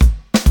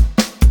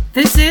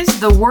This is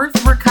the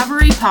Worth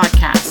Recovery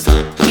Podcast,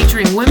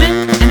 featuring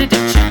women and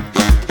addiction.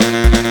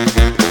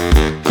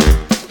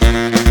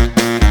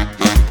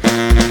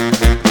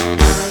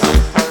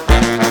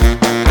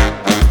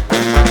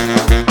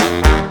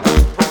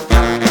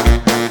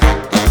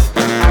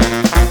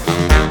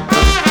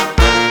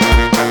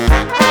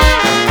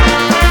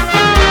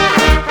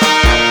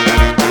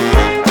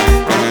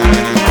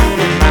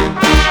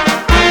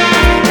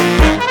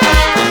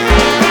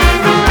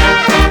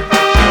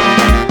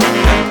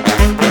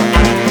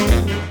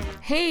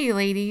 Hey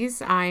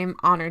ladies, I'm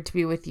honored to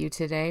be with you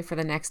today for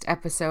the next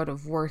episode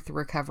of Worth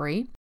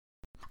Recovery.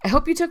 I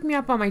hope you took me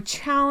up on my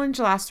challenge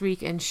last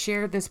week and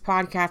shared this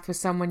podcast with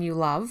someone you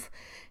love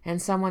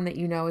and someone that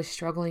you know is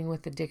struggling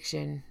with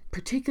addiction,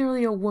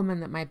 particularly a woman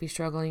that might be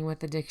struggling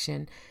with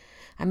addiction.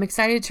 I'm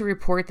excited to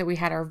report that we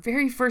had our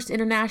very first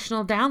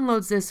international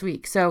downloads this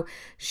week. So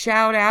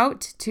shout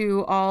out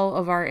to all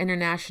of our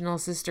international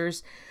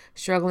sisters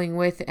struggling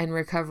with and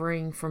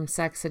recovering from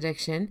sex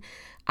addiction.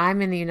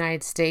 I'm in the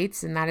United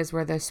States, and that is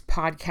where this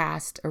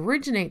podcast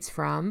originates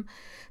from.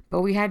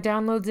 But we had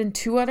downloads in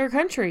 2 other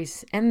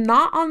countries and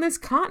not on this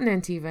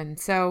continent even.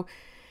 So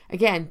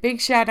again,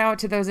 big shout out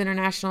to those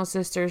international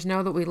sisters.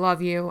 Know that we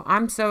love you.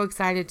 I'm so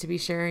excited to be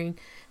sharing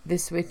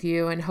this with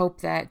you and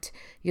hope that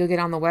you'll get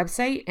on the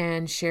website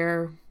and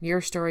share your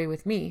story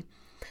with me.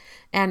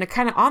 And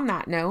kind of on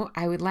that note,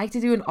 I would like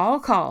to do an all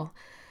call.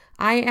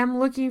 I am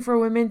looking for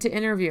women to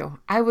interview.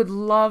 I would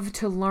love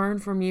to learn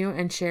from you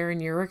and share in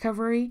your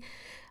recovery.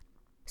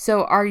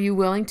 So are you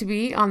willing to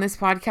be on this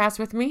podcast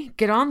with me?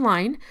 Get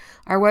online.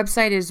 Our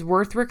website is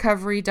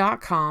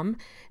worthrecovery.com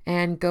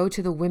and go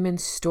to the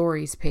Women's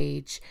Stories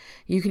page.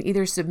 You can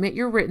either submit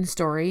your written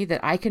story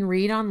that I can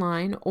read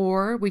online,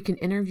 or we can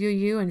interview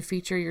you and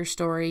feature your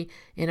story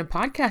in a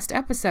podcast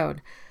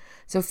episode.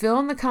 So fill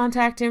in the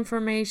contact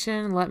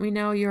information. Let me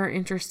know you're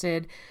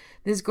interested.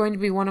 This is going to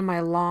be one of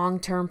my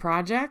long-term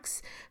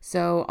projects,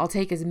 so I'll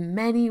take as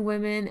many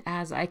women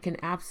as I can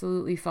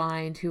absolutely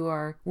find who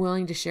are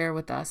willing to share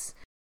with us.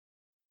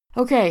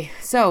 Okay,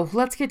 so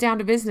let's get down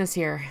to business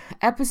here.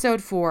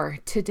 Episode 4.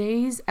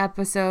 Today's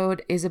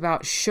episode is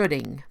about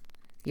shoulding.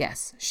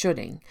 Yes,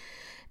 shoulding.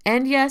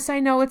 And yes, I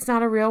know it's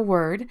not a real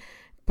word,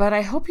 but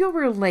I hope you'll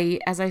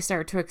relate as I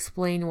start to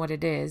explain what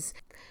it is.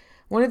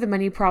 One of the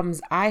many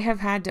problems I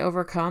have had to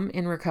overcome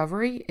in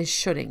recovery is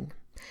shoulding.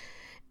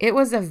 It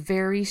was a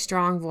very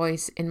strong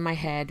voice in my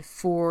head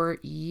for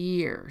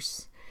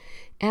years.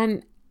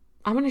 And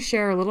I'm going to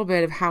share a little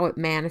bit of how it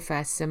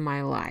manifests in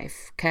my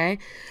life, okay?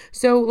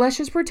 So let's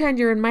just pretend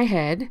you're in my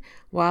head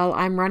while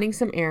I'm running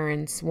some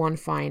errands one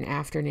fine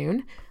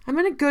afternoon. I'm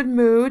in a good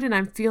mood and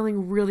I'm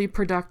feeling really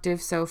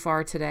productive so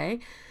far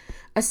today.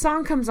 A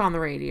song comes on the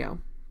radio,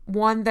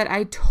 one that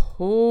I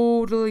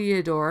totally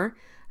adore.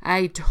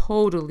 I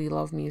totally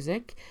love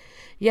music.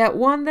 Yet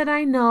one that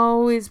I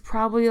know is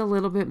probably a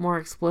little bit more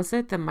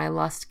explicit than my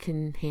lust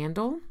can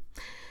handle.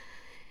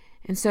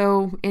 And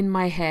so in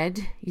my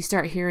head, you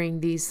start hearing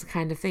these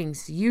kind of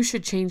things. You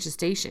should change the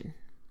station.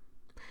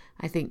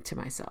 I think to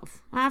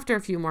myself. After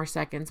a few more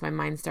seconds, my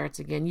mind starts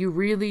again. You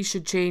really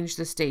should change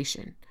the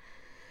station.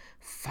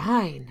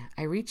 Fine.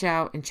 I reach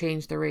out and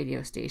change the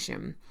radio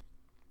station.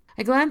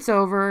 I glance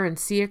over and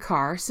see a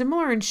car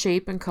similar in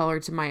shape and color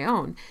to my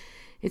own.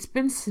 It's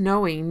been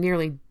snowing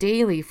nearly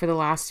daily for the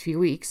last few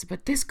weeks,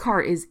 but this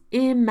car is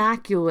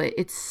immaculate.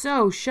 It's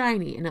so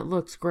shiny and it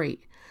looks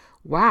great.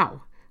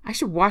 Wow, I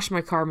should wash my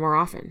car more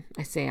often,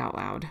 I say out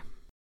loud.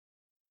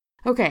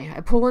 Okay,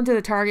 I pull into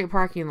the Target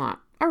parking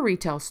lot, a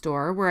retail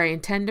store where I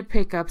intend to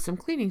pick up some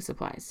cleaning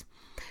supplies.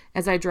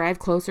 As I drive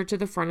closer to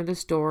the front of the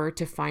store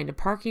to find a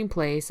parking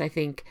place, I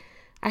think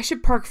I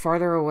should park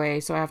farther away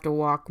so I have to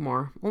walk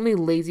more. Only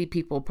lazy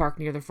people park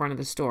near the front of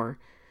the store.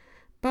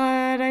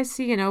 But I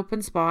see an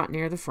open spot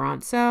near the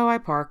front, so I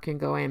park and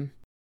go in.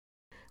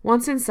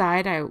 Once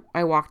inside,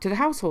 I walk to the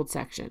household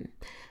section.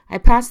 I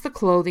pass the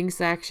clothing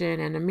section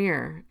and a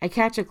mirror. I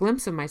catch a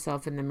glimpse of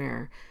myself in the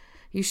mirror.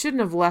 You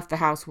shouldn't have left the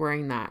house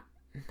wearing that.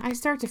 I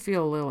start to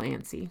feel a little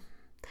antsy.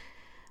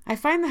 I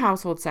find the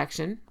household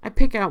section. I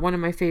pick out one of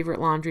my favorite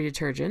laundry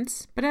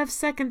detergents, but I have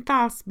second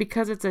thoughts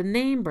because it's a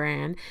name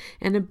brand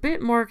and a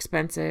bit more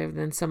expensive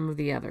than some of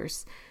the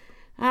others.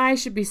 I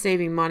should be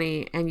saving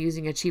money and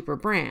using a cheaper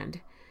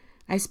brand.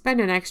 I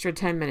spend an extra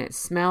 10 minutes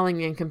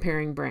smelling and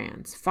comparing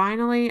brands.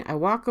 Finally, I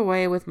walk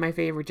away with my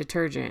favorite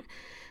detergent,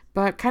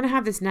 but kind of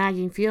have this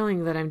nagging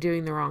feeling that I'm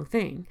doing the wrong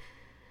thing.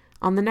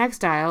 On the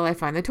next aisle, I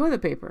find the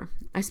toilet paper.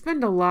 I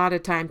spend a lot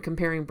of time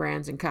comparing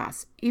brands and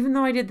costs, even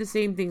though I did the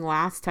same thing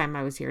last time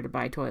I was here to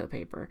buy toilet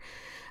paper.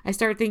 I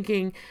start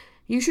thinking,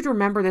 you should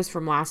remember this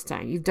from last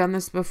time. You've done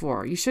this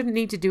before. You shouldn't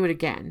need to do it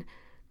again.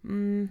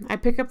 I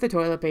pick up the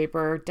toilet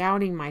paper,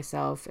 doubting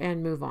myself,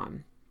 and move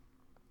on.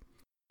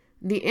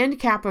 The end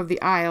cap of the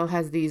aisle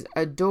has these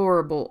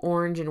adorable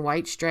orange and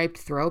white striped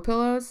throw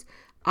pillows.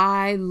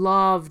 I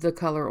love the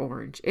color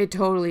orange. It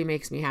totally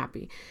makes me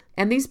happy.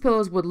 And these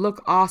pillows would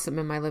look awesome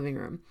in my living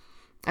room.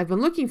 I've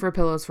been looking for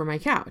pillows for my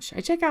couch.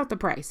 I check out the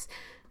price.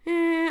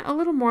 A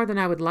little more than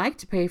I would like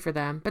to pay for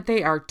them, but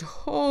they are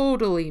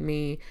totally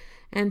me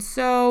and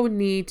so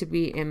need to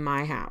be in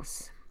my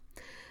house.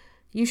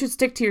 You should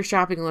stick to your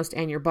shopping list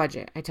and your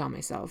budget, I tell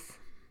myself.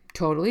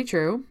 Totally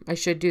true. I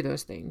should do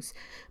those things.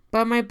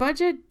 But my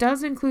budget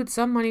does include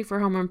some money for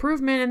home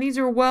improvement, and these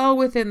are well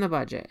within the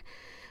budget.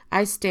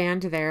 I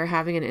stand there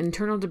having an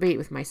internal debate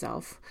with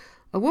myself.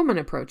 A woman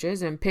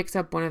approaches and picks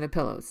up one of the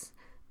pillows.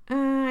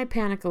 I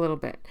panic a little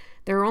bit.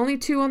 There are only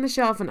 2 on the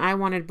shelf, and I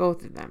wanted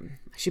both of them.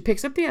 She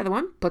picks up the other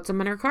one, puts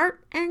them in her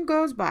cart, and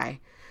goes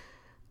by.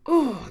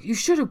 Oh, you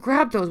should have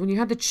grabbed those when you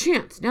had the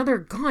chance. Now they're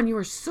gone. You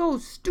are so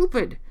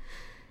stupid.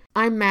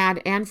 I'm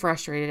mad and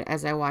frustrated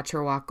as I watch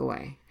her walk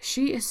away.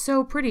 She is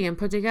so pretty and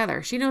put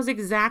together. She knows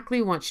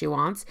exactly what she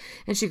wants,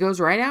 and she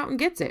goes right out and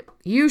gets it.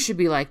 You should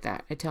be like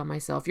that, I tell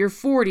myself. You're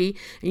 40,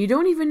 and you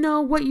don't even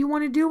know what you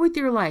want to do with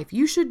your life.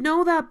 You should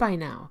know that by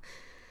now.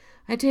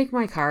 I take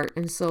my cart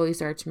and slowly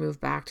start to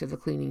move back to the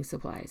cleaning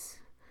supplies.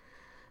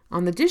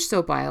 On the dish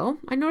soap aisle,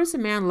 I notice a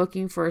man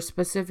looking for a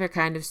specific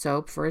kind of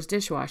soap for his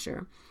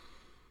dishwasher.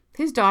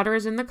 His daughter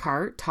is in the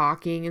cart,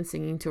 talking and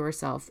singing to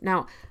herself.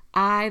 Now,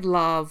 I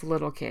love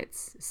little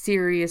kids.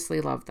 Seriously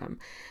love them.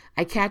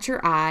 I catch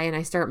her eye and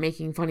I start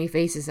making funny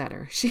faces at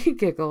her. She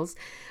giggles.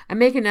 I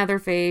make another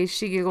face.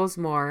 She giggles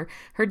more.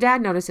 Her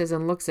dad notices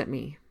and looks at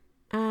me.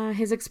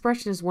 His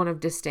expression is one of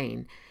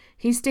disdain.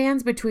 He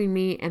stands between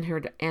me and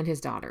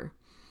his daughter.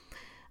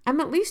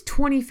 I'm at least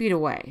 20 feet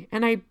away,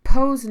 and I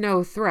pose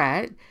no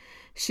threat.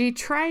 She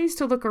tries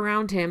to look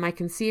around him. I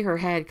can see her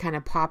head kind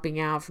of popping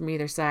out from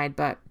either side,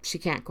 but she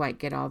can't quite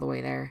get all the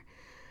way there.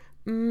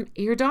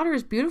 Your daughter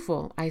is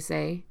beautiful, I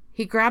say.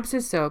 He grabs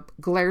his soap,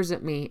 glares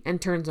at me, and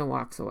turns and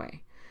walks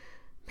away.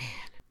 Man,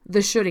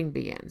 the shoulding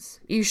begins.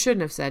 You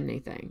shouldn't have said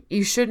anything.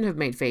 You shouldn't have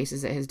made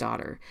faces at his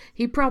daughter.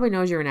 He probably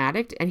knows you're an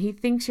addict, and he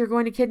thinks you're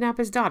going to kidnap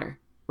his daughter,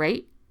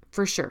 right?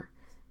 For sure.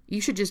 You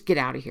should just get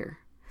out of here.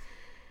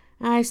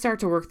 I start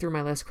to work through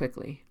my list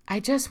quickly. I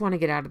just want to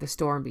get out of the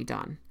store and be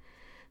done.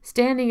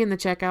 Standing in the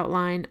checkout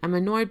line, I'm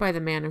annoyed by the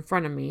man in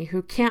front of me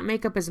who can't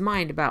make up his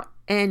mind about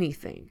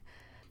anything.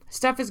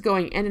 Stuff is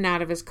going in and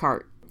out of his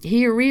cart.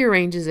 He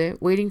rearranges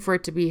it, waiting for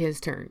it to be his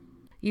turn.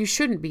 You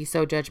shouldn't be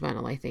so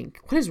judgmental, I think.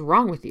 What is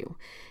wrong with you?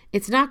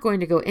 It's not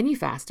going to go any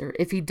faster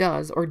if he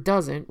does or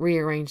doesn't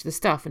rearrange the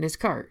stuff in his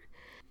cart.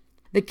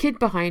 The kid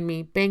behind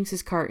me bangs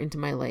his cart into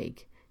my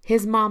leg.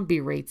 His mom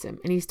berates him,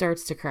 and he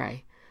starts to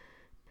cry.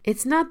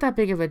 It's not that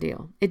big of a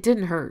deal. It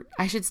didn't hurt.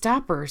 I should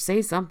stop her or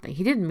say something.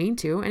 He didn't mean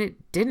to, and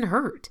it didn't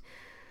hurt.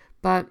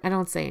 But I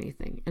don't say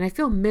anything, and I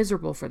feel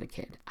miserable for the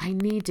kid. I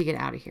need to get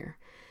out of here.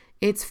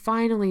 It's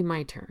finally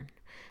my turn.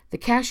 The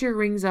cashier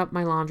rings up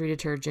my laundry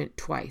detergent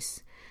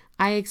twice.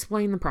 I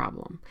explain the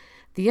problem.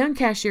 The young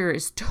cashier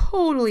is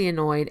totally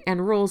annoyed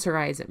and rolls her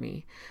eyes at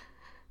me.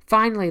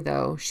 Finally,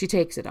 though, she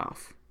takes it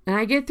off, and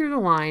I get through the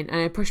line,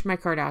 and I push my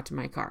cart out to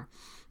my car.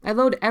 I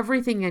load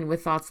everything in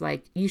with thoughts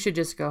like, you should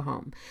just go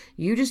home.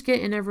 You just get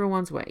in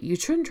everyone's way. You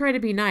shouldn't try to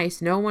be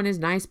nice. No one is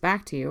nice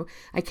back to you.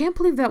 I can't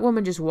believe that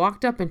woman just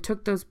walked up and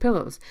took those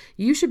pillows.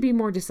 You should be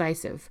more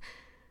decisive.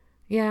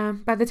 Yeah,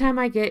 by the time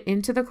I get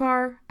into the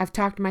car, I've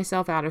talked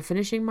myself out of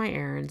finishing my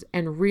errands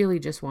and really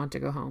just want to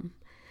go home.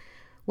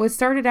 What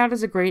started out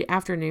as a great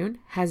afternoon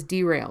has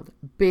derailed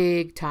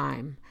big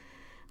time.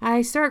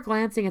 I start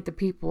glancing at the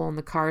people in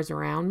the cars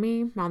around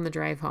me on the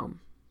drive home.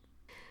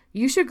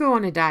 You should go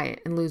on a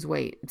diet and lose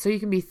weight so you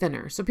can be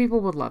thinner, so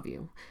people will love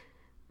you.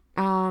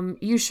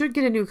 You should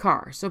get a new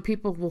car so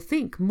people will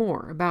think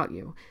more about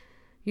you.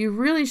 You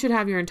really should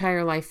have your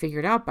entire life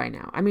figured out by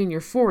now. I mean,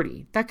 you're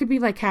 40. That could be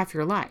like half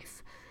your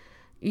life.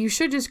 You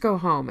should just go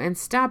home and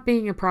stop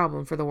being a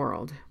problem for the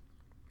world.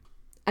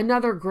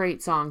 Another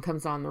great song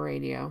comes on the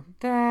radio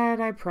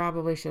that I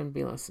probably shouldn't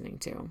be listening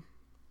to.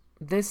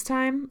 This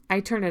time,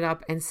 I turn it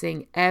up and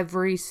sing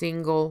every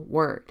single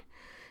word.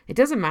 It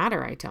doesn't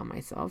matter, I tell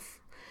myself.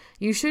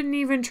 You shouldn't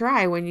even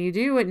try. When you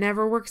do, it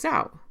never works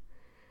out.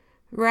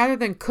 Rather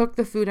than cook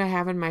the food I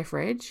have in my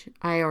fridge,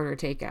 I order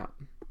takeout.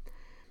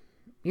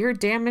 You're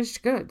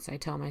damaged goods, I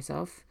tell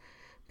myself.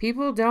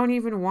 People don't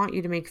even want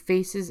you to make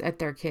faces at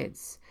their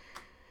kids.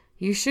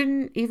 You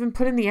shouldn't even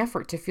put in the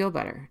effort to feel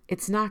better.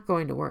 It's not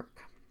going to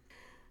work.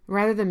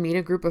 Rather than meet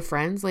a group of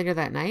friends later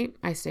that night,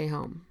 I stay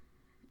home.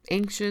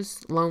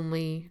 Anxious,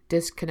 lonely,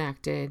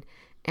 disconnected,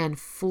 and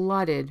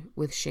flooded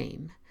with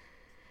shame.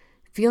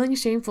 Feeling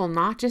shameful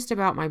not just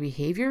about my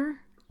behavior,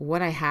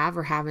 what I have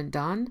or haven't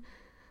done,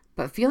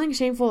 but feeling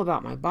shameful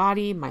about my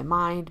body, my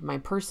mind, my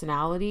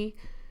personality.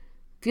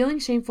 Feeling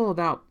shameful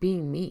about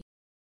being me.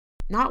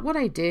 Not what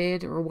I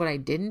did or what I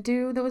didn't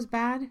do that was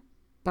bad,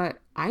 but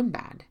I'm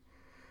bad.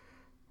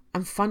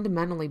 I'm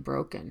fundamentally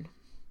broken.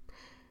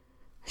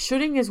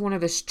 Shoulding is one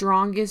of the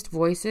strongest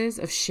voices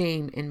of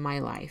shame in my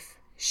life.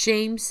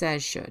 Shame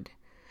says should.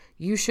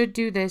 You should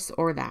do this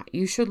or that.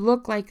 You should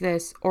look like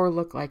this or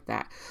look like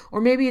that.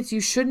 Or maybe it's you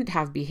shouldn't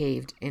have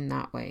behaved in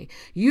that way.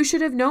 You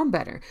should have known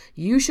better.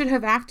 You should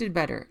have acted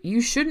better.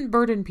 You shouldn't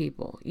burden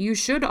people. You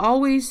should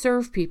always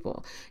serve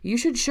people. You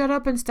should shut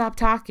up and stop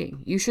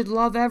talking. You should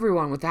love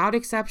everyone without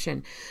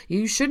exception.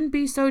 You shouldn't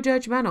be so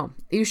judgmental.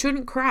 You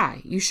shouldn't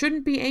cry. You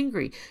shouldn't be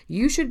angry.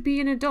 You should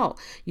be an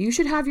adult. You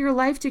should have your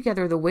life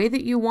together the way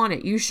that you want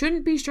it. You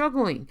shouldn't be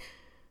struggling.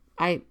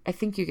 I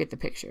think you get the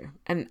picture.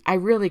 And I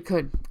really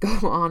could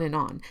go on and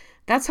on.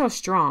 That's how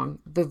strong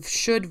the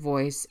should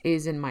voice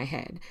is in my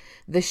head.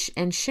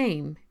 And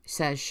shame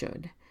says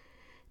should.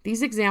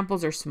 These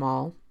examples are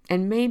small,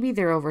 and maybe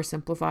they're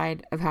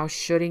oversimplified of how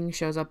shoulding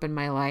shows up in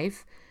my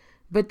life,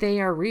 but they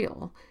are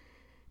real.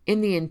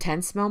 In the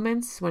intense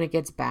moments when it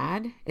gets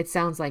bad, it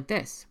sounds like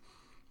this.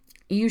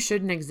 You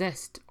shouldn't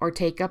exist or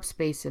take up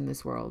space in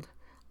this world.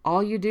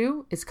 All you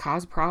do is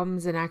cause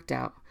problems and act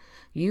out.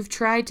 You've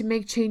tried to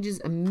make changes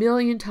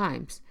 1,000,000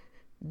 times.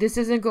 This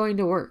isn't going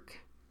to work.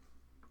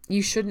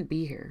 You shouldn't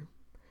be here.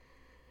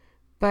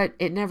 But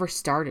it never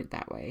started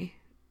that way.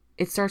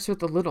 It starts with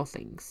the little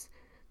things,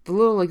 the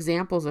little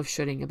examples of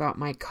shoulding about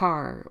my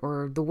car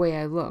or the way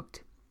I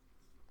looked.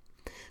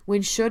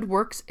 When should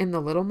works in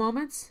the little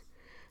moments,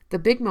 the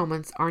big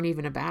moments aren't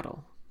even a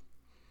battle.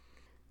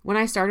 When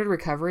I started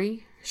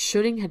recovery,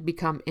 shoulding had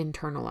become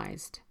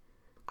internalized.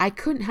 I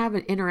couldn't have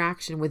an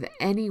interaction with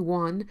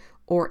anyone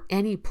or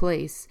any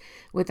place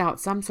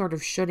without some sort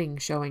of shoulding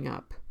showing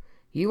up.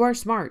 You are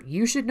smart.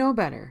 You should know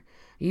better.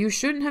 You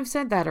shouldn't have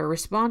said that or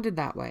responded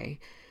that way.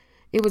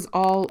 It was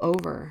all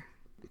over.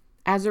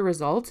 As a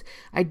result,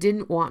 I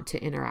didn't want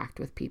to interact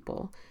with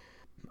people.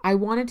 I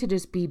wanted to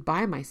just be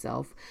by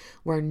myself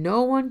where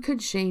no one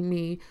could shame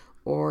me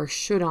or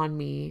should on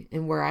me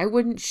and where I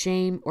wouldn't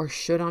shame or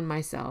should on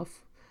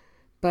myself.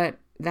 But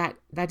that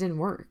didn't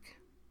work.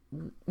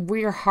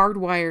 We are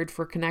hardwired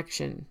for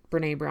connection,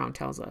 Brené Brown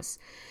tells us.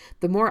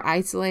 The more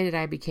isolated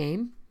I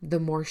became, the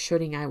more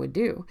shoulding I would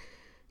do.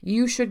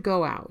 You should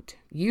go out.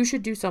 You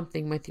should do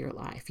something with your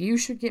life. You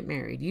should get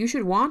married. You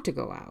should want to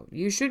go out.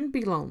 You shouldn't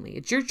be lonely.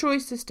 It's your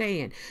choice to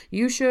stay in.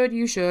 You should,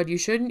 you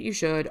shouldn't, you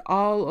should,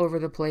 all over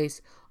the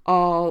place,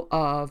 all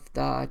of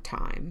the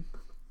time.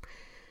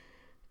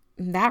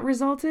 That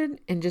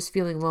resulted in just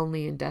feeling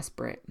lonely and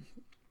desperate.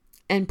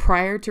 And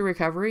prior to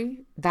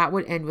recovery, that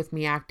would end with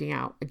me acting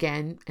out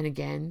again and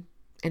again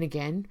and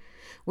again,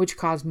 which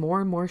caused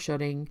more and more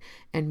shoulding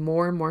and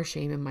more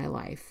shame in my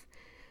life.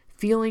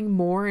 Feeling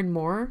more and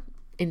more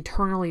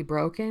internally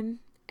broken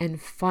and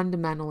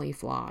fundamentally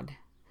flawed.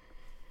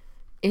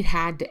 It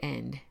had to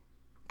end.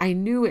 I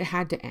knew it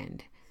had to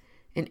end.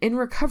 And in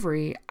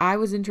recovery, I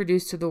was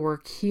introduced to the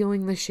work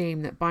Healing the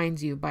Shame That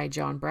Binds You by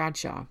John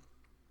Bradshaw.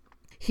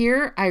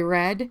 Here I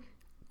read,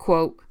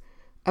 quote,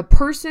 "A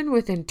person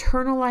with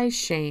internalized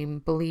shame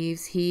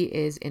believes he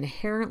is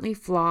inherently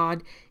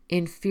flawed,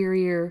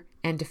 inferior,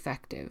 and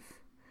defective."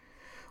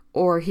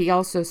 Or he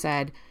also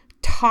said,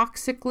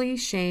 "Toxically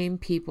shamed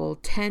people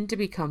tend to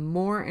become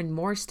more and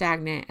more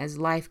stagnant as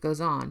life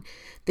goes on.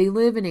 They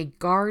live in a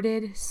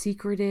guarded,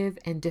 secretive,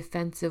 and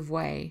defensive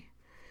way."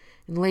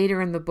 And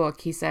later in the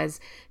book, he says,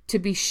 "To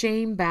be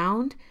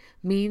shame-bound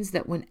means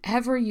that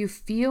whenever you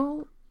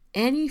feel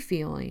any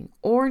feeling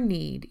or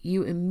need,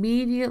 you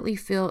immediately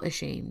feel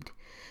ashamed.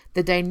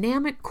 The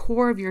dynamic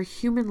core of your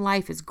human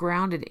life is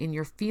grounded in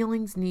your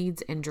feelings,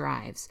 needs, and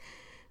drives.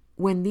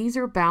 When these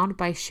are bound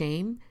by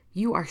shame,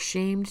 you are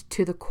shamed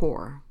to the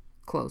core."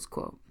 Close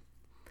quote.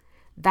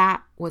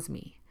 That was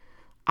me.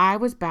 I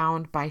was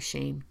bound by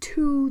shame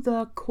to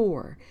the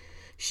core.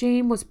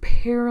 Shame was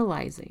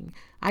paralyzing.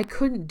 I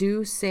couldn't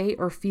do, say,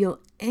 or feel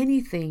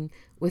anything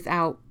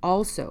without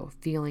also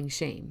feeling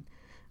shame.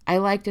 I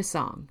liked a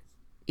song,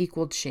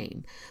 equaled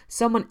shame.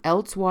 Someone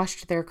else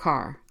washed their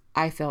car.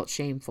 I felt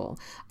shameful.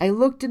 I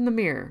looked in the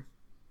mirror.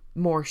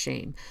 More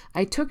shame.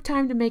 I took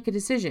time to make a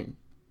decision.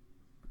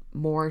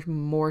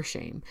 More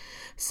shame.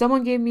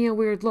 Someone gave me a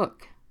weird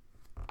look.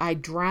 I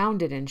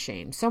drowned it in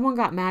shame. Someone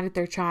got mad at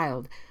their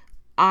child.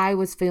 I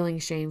was feeling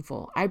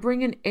shameful. I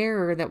bring an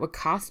error that would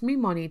cost me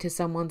money to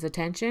someone's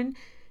attention,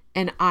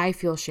 and I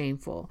feel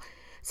shameful.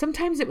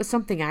 Sometimes it was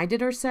something I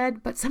did or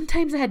said, but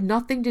sometimes it had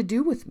nothing to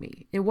do with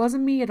me. It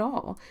wasn't me at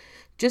all.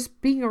 Just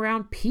being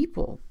around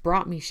people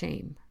brought me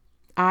shame.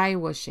 I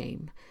was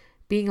shame.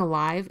 Being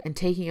alive and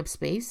taking up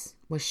space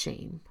was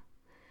shame.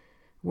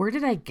 Where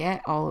did I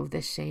get all of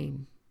this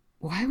shame?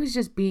 Why was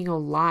just being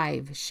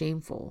alive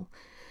shameful?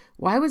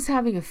 Why was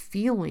having a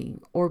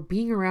feeling or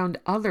being around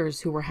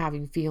others who were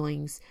having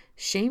feelings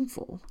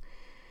shameful?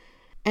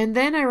 And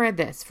then I read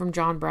this from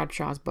John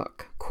Bradshaw's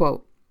book,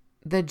 quote,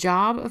 "The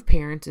job of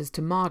parents is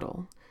to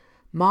model.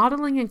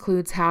 Modeling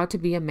includes how to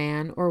be a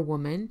man or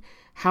woman,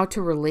 how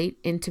to relate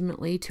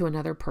intimately to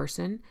another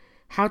person,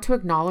 how to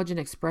acknowledge and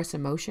express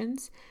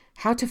emotions,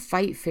 how to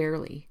fight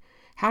fairly,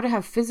 how to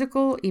have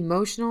physical,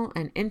 emotional,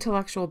 and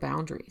intellectual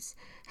boundaries,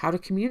 how to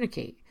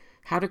communicate,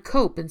 how to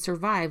cope and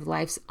survive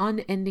life's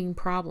unending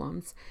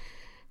problems,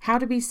 how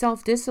to be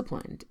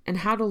self-disciplined, and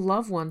how to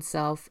love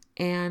oneself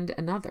and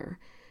another.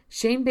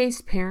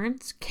 Shame-based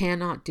parents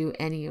cannot do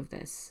any of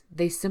this.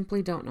 They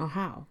simply don't know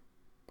how.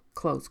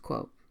 Close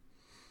quote.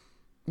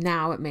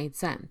 Now it made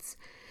sense.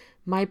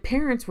 My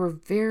parents were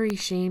very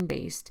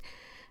shame-based.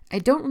 I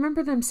don't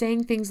remember them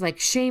saying things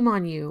like shame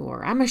on you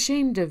or I'm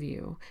ashamed of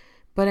you,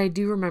 but I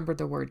do remember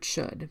the word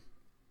should,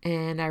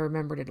 and I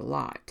remembered it a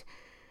lot.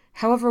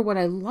 However, what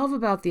I love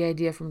about the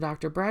idea from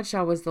Dr.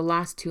 Bradshaw was the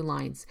last two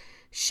lines.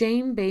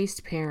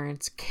 Shame-based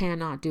parents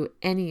cannot do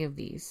any of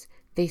these.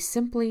 They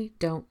simply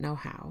don't know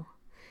how.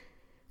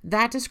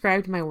 That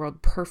described my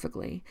world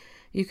perfectly.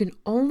 You can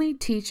only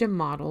teach and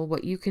model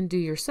what you can do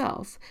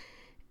yourself.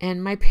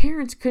 And my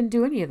parents couldn't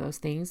do any of those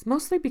things,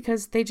 mostly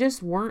because they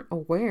just weren't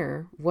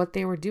aware what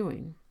they were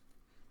doing.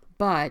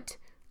 But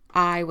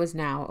I was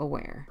now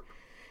aware.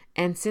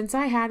 And since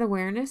I had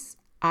awareness,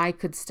 I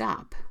could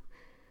stop.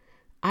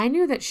 I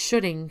knew that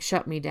shoulding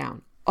shut me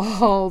down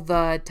all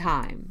the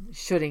time.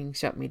 Shoulding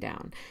shut me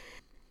down.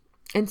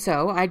 And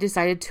so I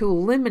decided to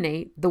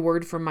eliminate the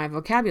word from my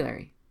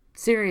vocabulary.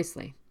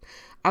 Seriously.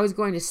 I was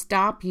going to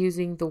stop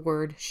using the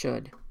word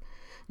should.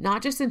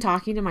 Not just in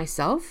talking to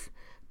myself,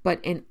 but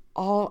in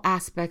all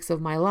aspects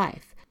of my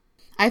life.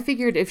 I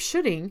figured if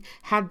shoulding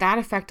had that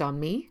effect on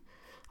me,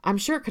 I'm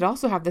sure it could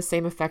also have the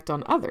same effect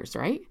on others,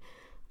 right?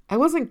 I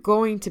wasn't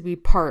going to be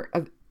part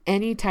of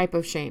any type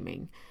of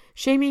shaming.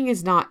 Shaming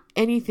is not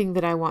anything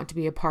that I want to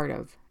be a part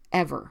of,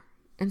 ever.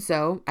 And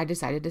so I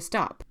decided to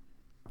stop.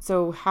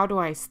 So how do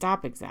I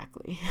stop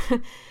exactly?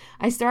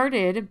 I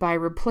started by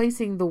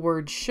replacing the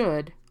word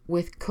should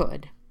with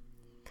could.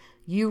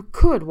 You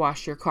could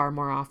wash your car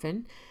more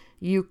often.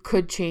 You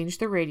could change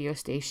the radio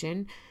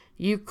station.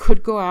 You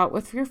could go out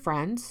with your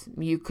friends.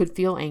 You could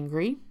feel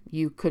angry.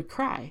 You could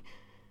cry.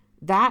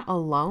 That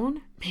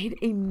alone made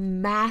a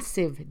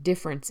massive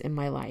difference in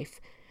my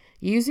life.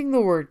 Using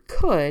the word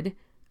could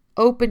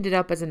opened it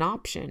up as an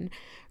option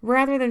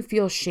rather than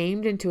feel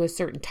shamed into a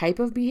certain type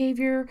of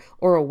behavior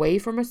or away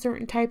from a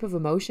certain type of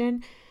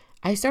emotion.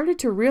 I started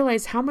to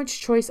realize how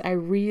much choice I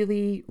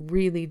really,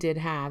 really did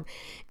have,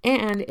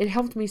 and it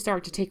helped me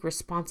start to take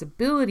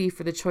responsibility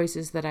for the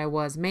choices that I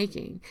was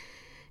making.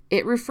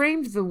 It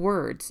reframed the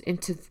words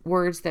into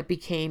words that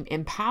became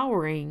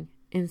empowering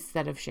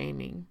instead of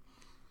shaming.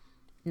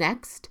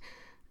 Next,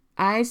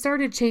 I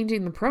started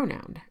changing the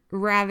pronoun.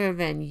 Rather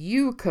than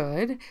you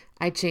could,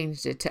 I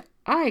changed it to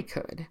I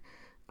could.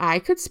 I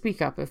could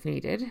speak up if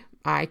needed.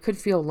 I could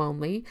feel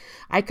lonely.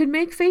 I could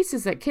make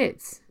faces at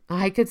kids.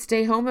 I could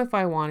stay home if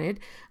I wanted.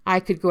 I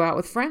could go out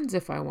with friends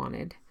if I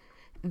wanted.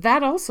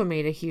 That also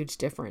made a huge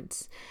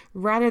difference.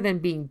 Rather than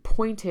being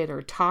pointed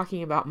or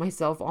talking about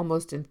myself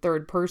almost in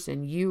third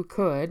person, you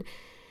could,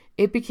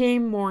 it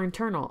became more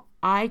internal.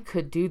 I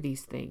could do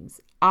these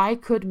things. I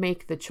could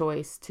make the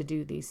choice to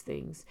do these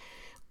things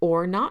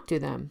or not do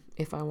them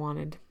if I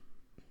wanted.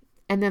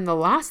 And then the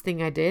last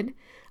thing I did,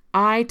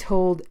 I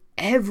told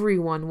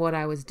everyone what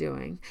I was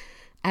doing.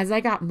 As I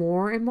got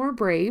more and more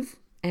brave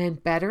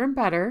and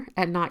better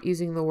at not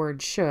using the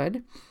word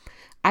should,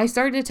 I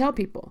started to tell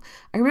people.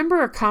 I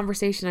remember a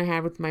conversation I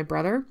had with my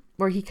brother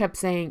where he kept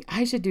saying,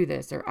 I should do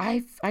this, or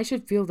I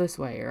should feel this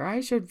way, or I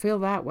should feel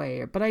that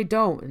way, but I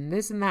don't, and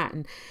this and that.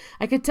 And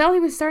I could tell he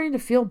was starting to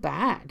feel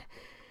bad.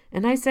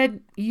 And I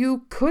said,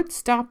 you could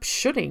stop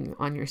shoulding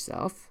on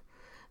yourself.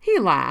 He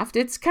laughed.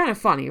 It's kind of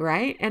funny,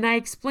 right? And I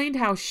explained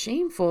how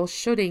shameful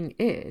shoulding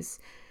is,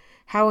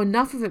 how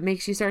enough of it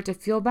makes you start to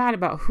feel bad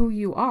about who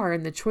you are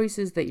and the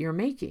choices that you're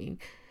making.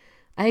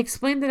 I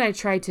explained that I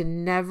tried to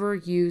never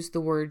use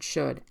the word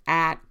should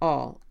at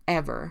all,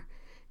 ever.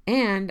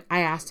 And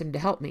I asked him to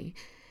help me.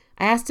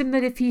 I asked him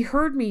that if he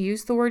heard me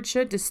use the word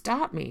should to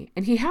stop me.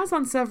 And he has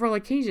on several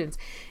occasions.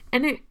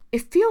 And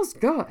it feels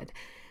good.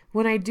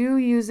 When I do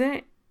use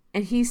it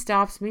and he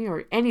stops me,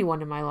 or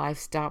anyone in my life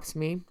stops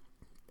me,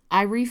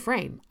 I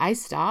reframe. I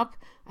stop,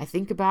 I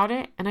think about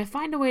it, and I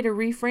find a way to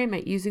reframe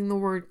it using the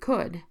word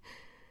could.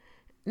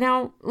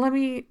 Now, let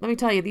me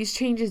tell you, these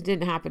changes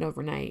didn't happen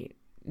overnight.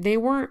 They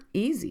weren't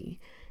easy.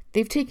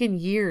 They've taken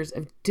years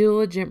of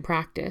diligent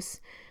practice.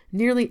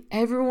 Nearly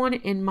everyone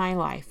in my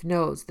life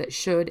knows that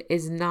should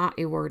is not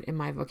a word in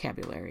my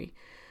vocabulary.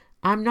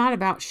 I'm not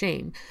about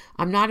shame.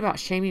 I'm not about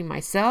shaming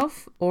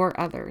myself or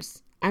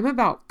others. I'm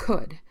about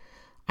could.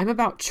 I'm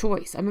about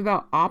choice. I'm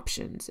about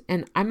options.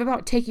 And I'm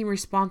about taking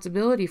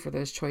responsibility for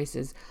those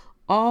choices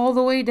all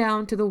the way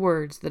down to the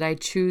words that I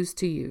choose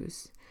to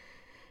use.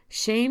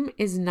 Shame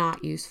is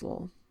not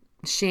useful.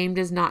 Shame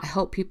does not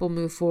help people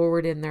move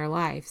forward in their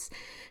lives.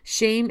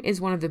 Shame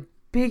is one of the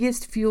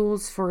biggest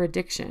fuels for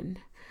addiction.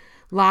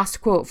 Last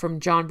quote from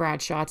John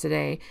Bradshaw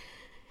today.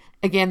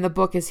 Again, the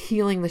book is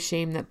Healing the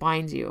Shame That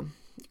Binds You.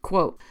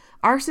 Quote,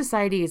 our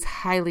society is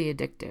highly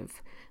addictive.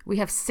 We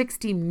have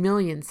 60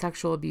 million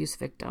sexual abuse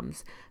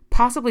victims.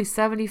 Possibly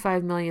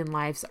 75 million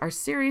lives are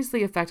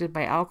seriously affected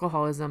by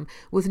alcoholism,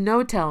 with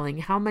no telling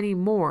how many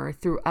more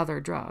through other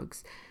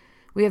drugs.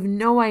 We have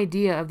no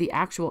idea of the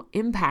actual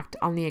impact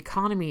on the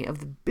economy of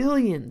the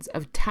billions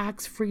of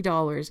tax-free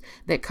dollars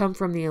that come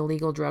from the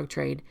illegal drug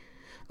trade.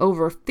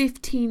 Over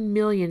 15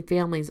 million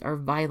families are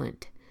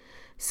violent.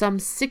 Some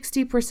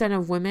 60%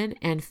 of women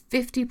and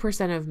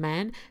 50% of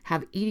men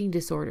have eating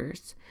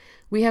disorders.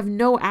 We have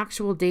no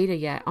actual data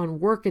yet on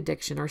work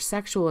addiction or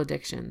sexual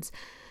addictions.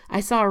 I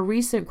saw a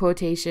recent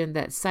quotation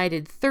that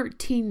cited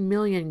 13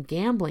 million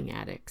gambling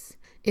addicts.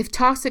 If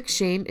toxic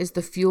shame is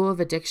the fuel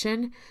of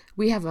addiction,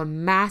 we have a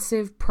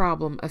massive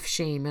problem of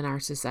shame in our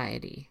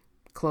society.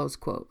 Close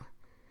quote.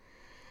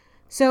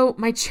 So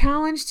my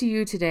challenge to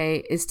you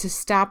today is to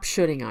stop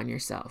shooting on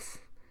yourself.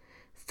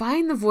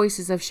 Find the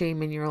voices of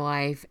shame in your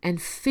life and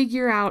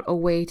figure out a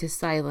way to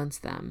silence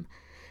them.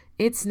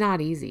 It's not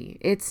easy.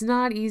 It's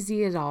not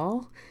easy at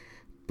all,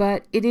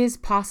 but it is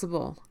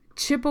possible.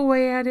 Chip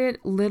away at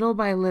it little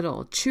by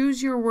little.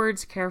 Choose your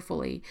words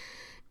carefully,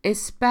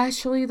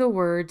 especially the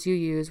words you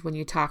use when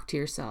you talk to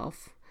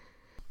yourself.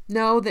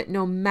 Know that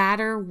no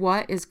matter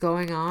what is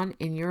going on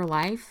in your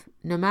life,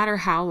 no matter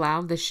how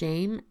loud the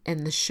shame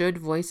and the should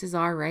voices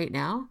are right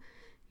now,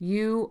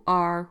 you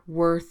are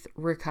worth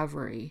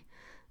recovery.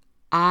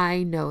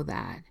 I know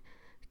that.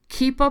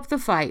 Keep up the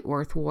fight,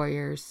 Worth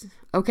Warriors.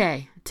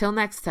 Okay, till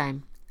next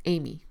time,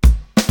 Amy.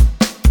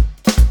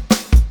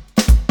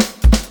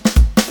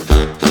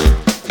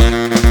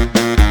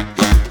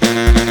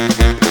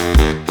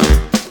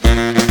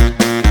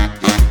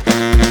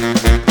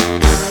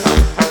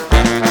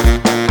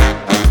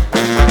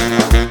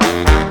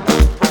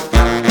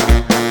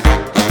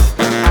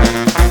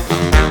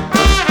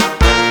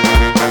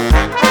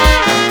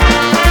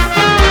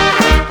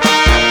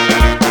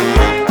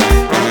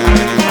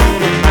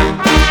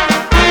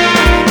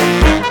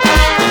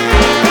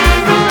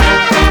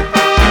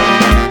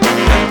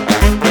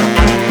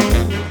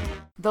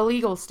 The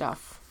legal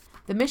stuff.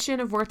 The mission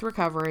of Worth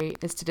Recovery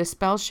is to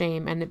dispel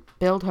shame and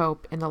build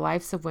hope in the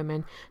lives of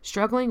women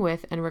struggling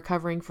with and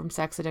recovering from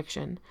sex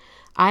addiction.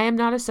 I am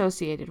not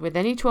associated with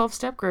any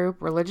 12-step group,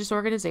 religious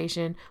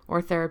organization,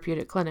 or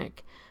therapeutic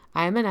clinic.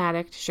 I am an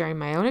addict sharing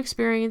my own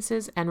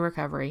experiences and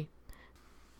recovery.